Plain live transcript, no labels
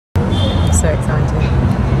so excited.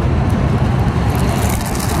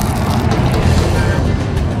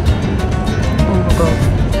 Oh my god.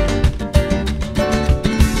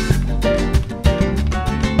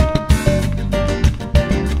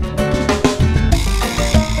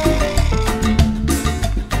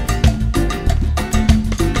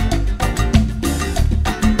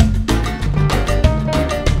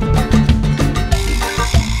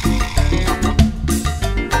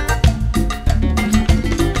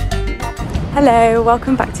 Hello,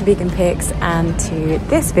 welcome back to Vegan Pics and to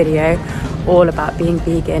this video all about being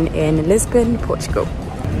vegan in Lisbon, Portugal.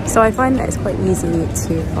 So I find that it's quite easy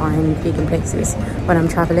to find vegan places when I'm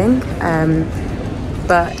traveling,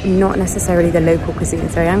 but not necessarily the local cuisine.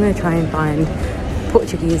 So I'm going to try and find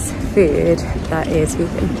Portuguese food that is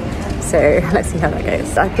vegan. So let's see how that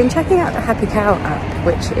goes. I've been checking out the Happy Cow app,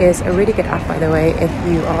 which is a really good app, by the way, if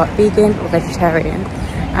you are vegan or vegetarian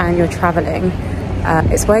and you're traveling.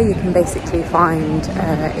 It's where you can basically find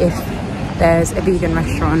if there's a vegan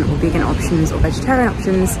restaurant or vegan options or vegetarian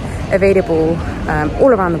options available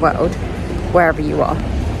all around the world, wherever you are.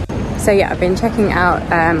 So yeah, I've been checking out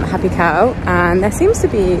Happy Cow, and there seems to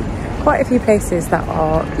be quite a few places that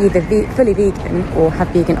are either fully vegan or have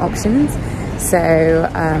vegan options. So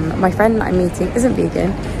my friend that I'm meeting isn't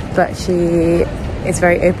vegan, but she is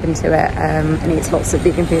very open to it and eats lots of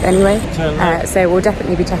vegan food anyway. So we'll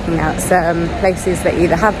definitely be checking out some places that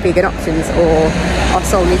either have vegan options or are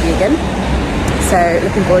solely vegan. So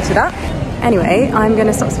looking forward to that. Anyway, I'm going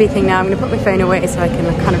to stop speaking now. I'm going to put my phone away so I can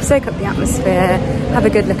kind of soak up the atmosphere, have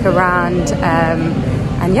a good look around,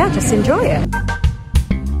 and yeah, just enjoy it.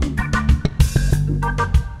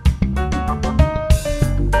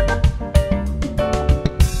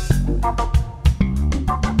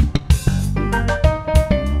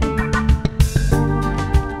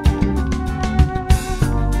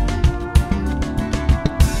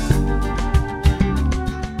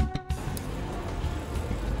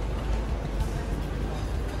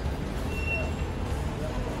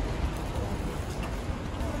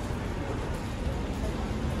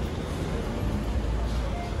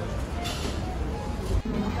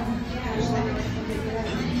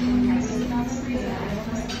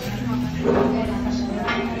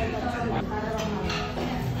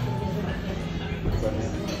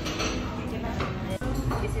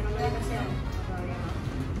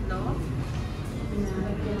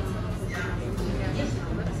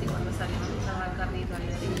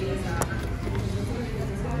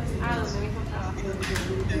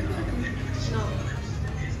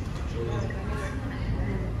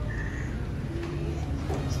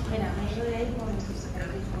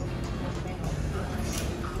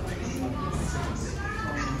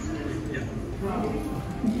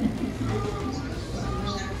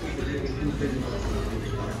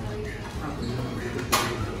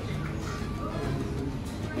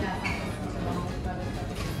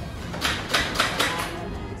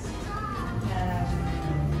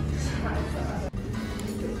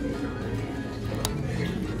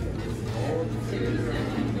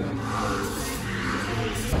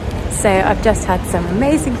 So I've just had some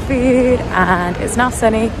amazing food and it's now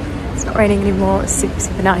sunny, it's not raining anymore, it's super,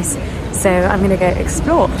 super nice. So I'm gonna go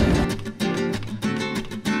explore.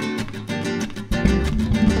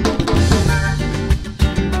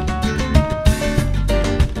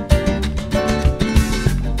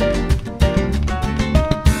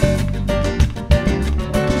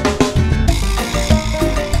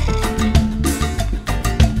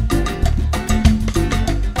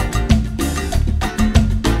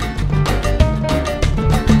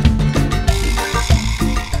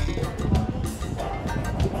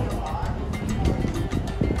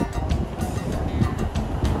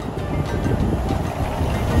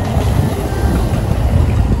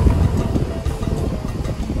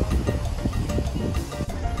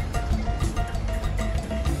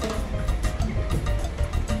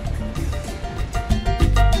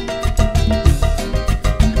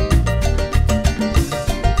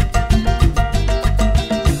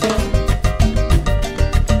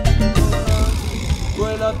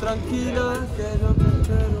 Tranquila que yo te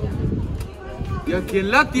espero y aquí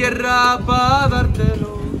en la tierra para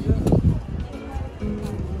dártelo.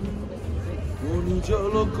 Bonillo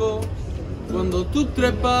loco, cuando tú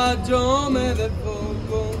trepas yo me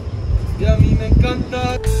desfoco y a mí me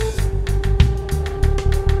encanta.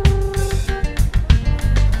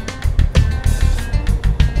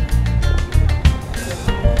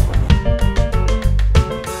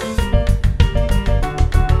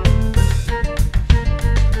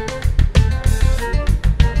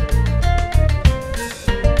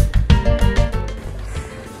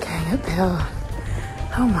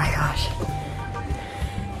 Oh my gosh.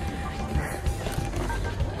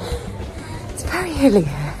 very hilly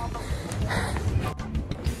here.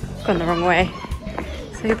 Gone the wrong way.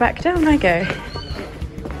 So back down I go.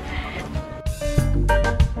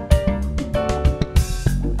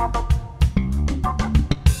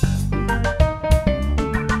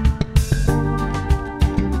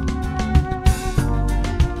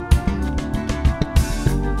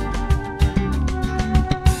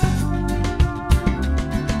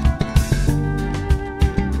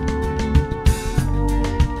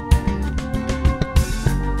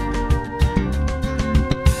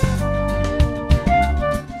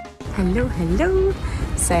 Hello.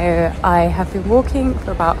 So I have been walking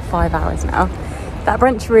for about 5 hours now. That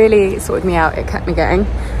brunch really sorted me out, it kept me going.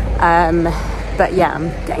 But yeah, I'm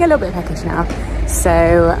getting a little bit peckish now.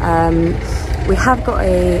 So we have got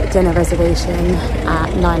a dinner reservation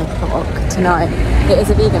at 9 o'clock tonight. It is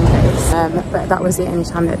a vegan place, but that was the only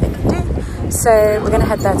time that they could do. So we're gonna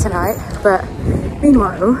head there tonight. But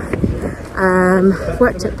meanwhile,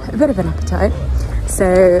 worked up a bit of an appetite.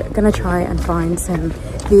 So gonna try and find some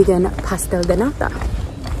vegan pastel de nata.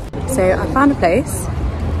 So I found a place,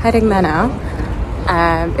 heading there now.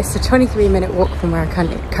 It's a 23-minute walk from where I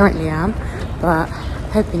currently am, but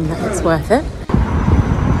hoping that it's worth it.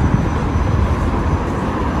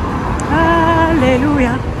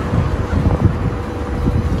 Hallelujah.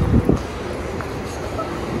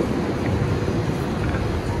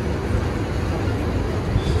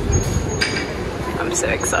 I'm so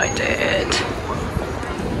excited.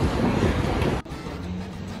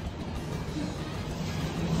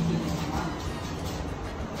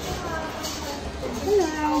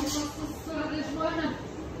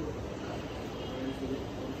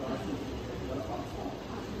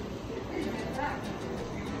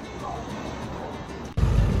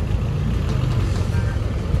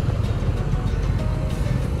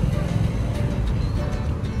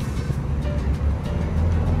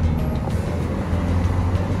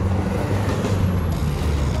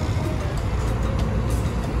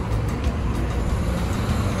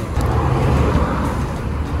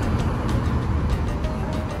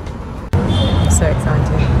 So excited.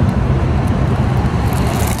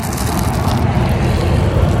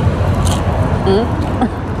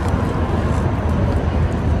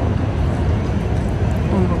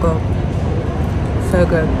 Oh my god, so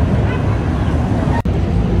good.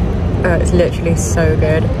 Oh, it's literally so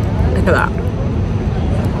good. Look at that.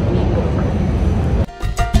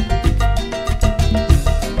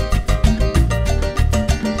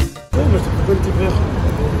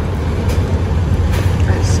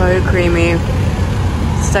 It's so creamy,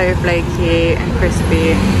 so flaky and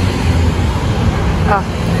crispy. Oh,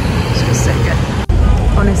 it's just so good.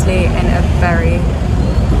 Honestly, in a very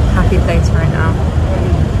happy place right now.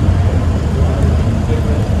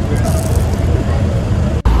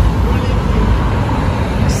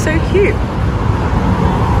 So cute.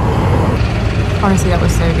 Honestly, that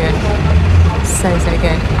was so good. So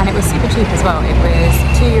good. And it was super cheap as well. It was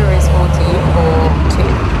 €2.40 for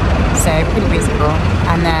two. So pretty reasonable.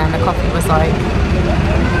 And then the coffee was like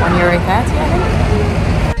 €1.30, I think.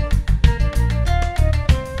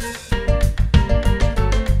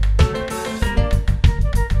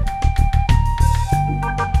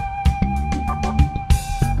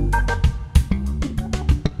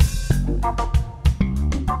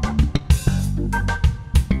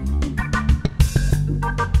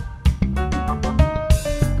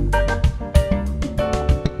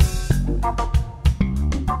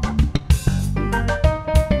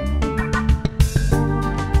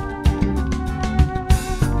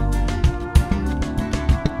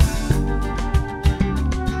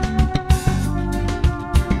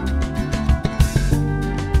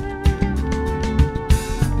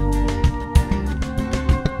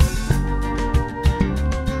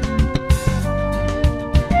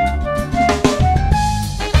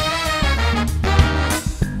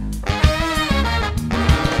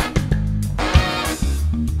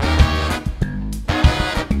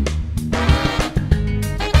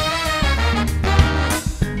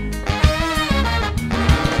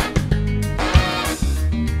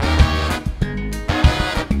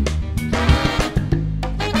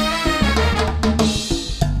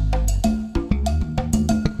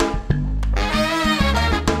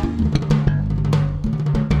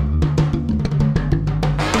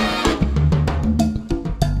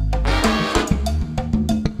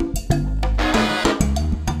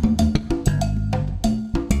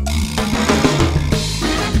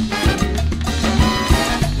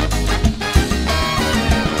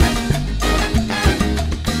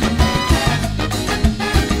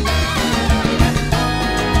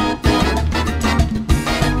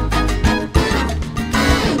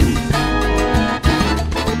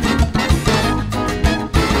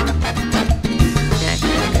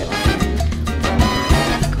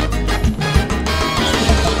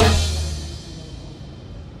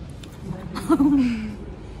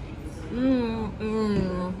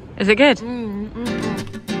 Is it good?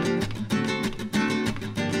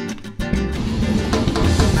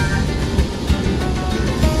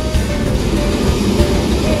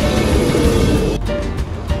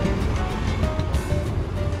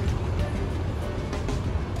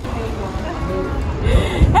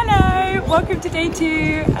 Hello, welcome to day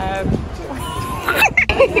 2.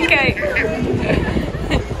 Okay.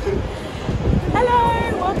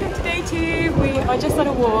 Hello, welcome to day 2. We are just on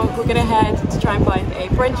a walk. We're gonna head to try and find a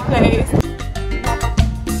brunch place.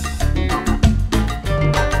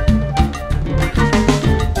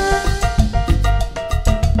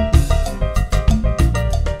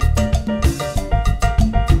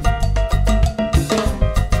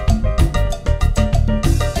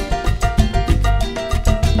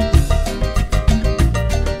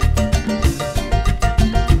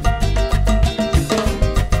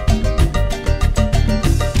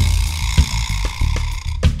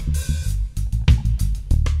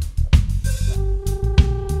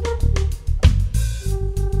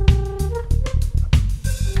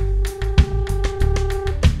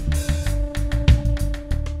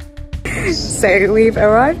 So we've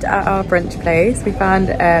arrived at our brunch place. We found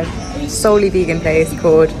a solely vegan place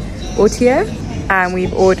called Ortea, and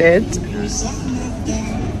we've ordered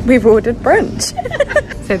brunch.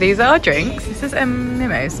 So these are our drinks. This is a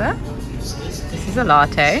mimosa, this is a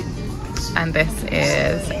latte, and this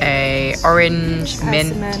is a orange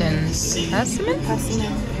mint and persimmon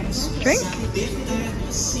drink.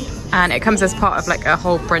 And it comes as part of like a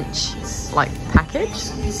whole brunch like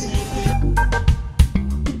package.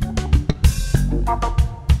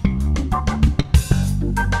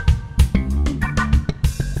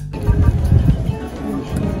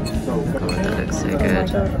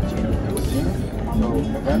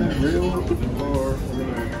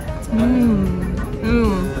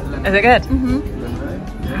 Is it good?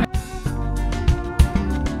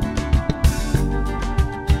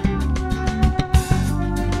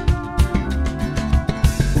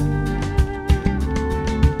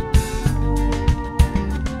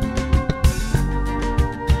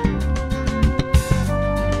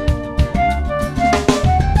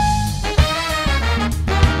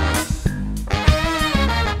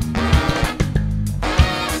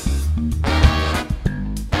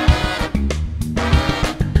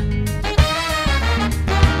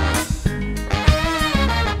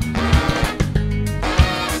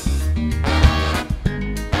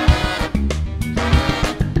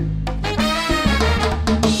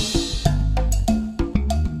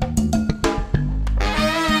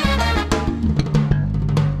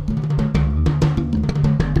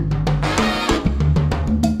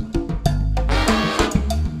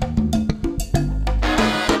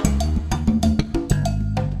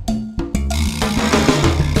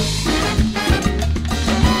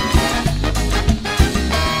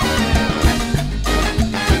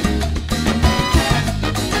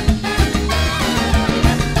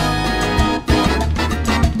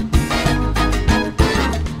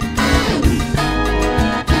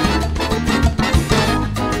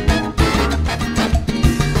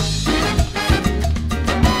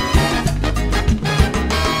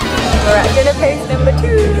 We're at dinner place number 2.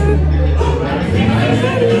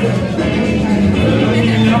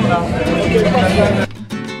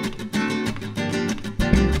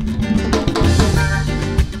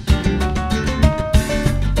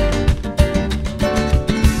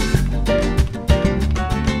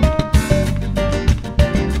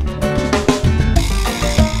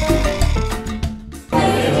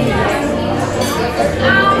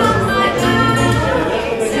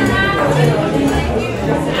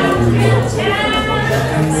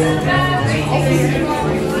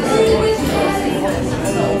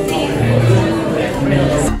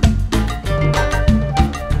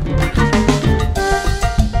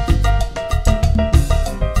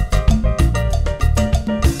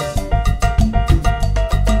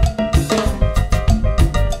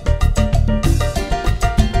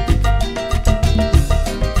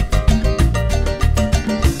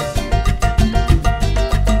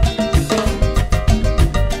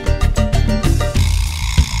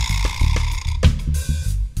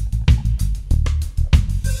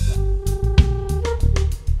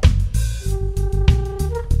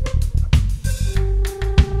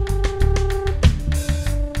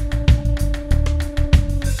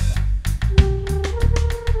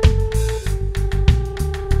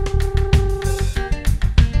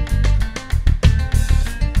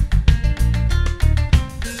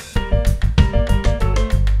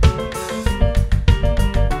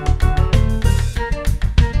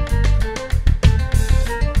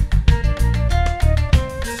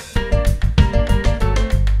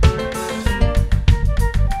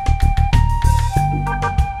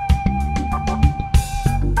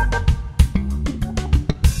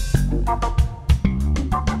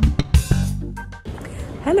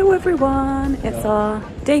 everyone, it's our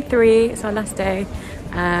day 3, it's our last day.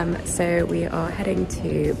 So we are heading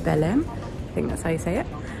to Belém, I think that's how you say it.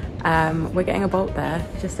 We're getting a Bolt there,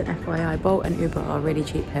 just an FYI. Bolt and Uber are really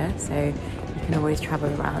cheap here, so you can always travel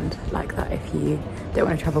around like that if you don't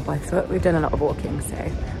want to travel by foot. We've done a lot of walking, so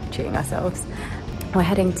we're treating ourselves. We're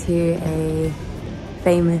heading to a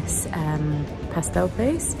famous pastel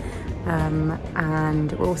place,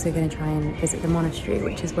 and we're also going to try and visit the monastery,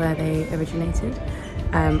 which is where they originated.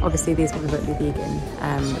 Obviously these ones won't be vegan.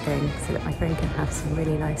 We're going so that my friend can have some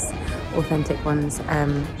really nice authentic ones,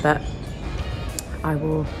 but I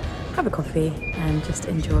will have a coffee and just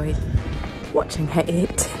enjoy watching her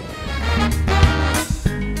eat.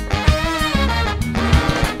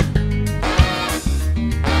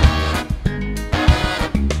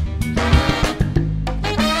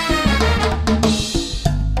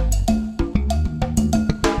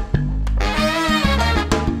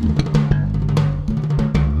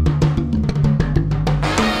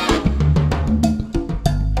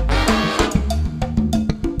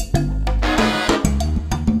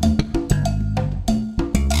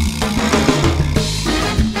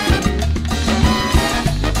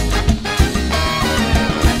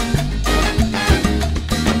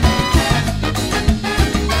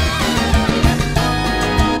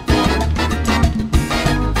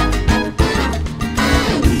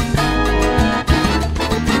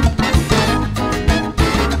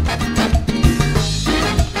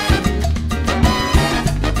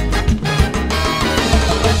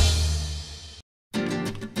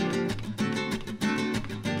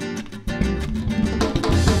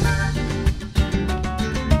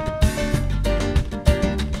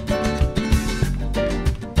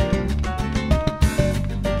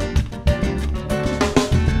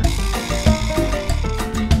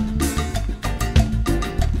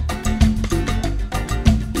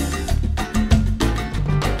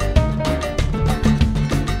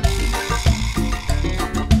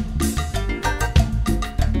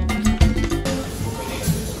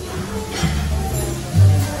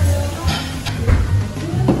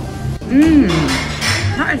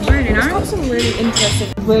 That is really nice. It's got some really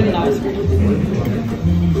interesting, really nice.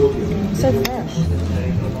 So fresh.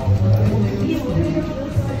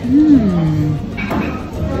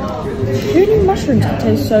 Who knew mushrooms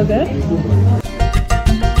taste so good?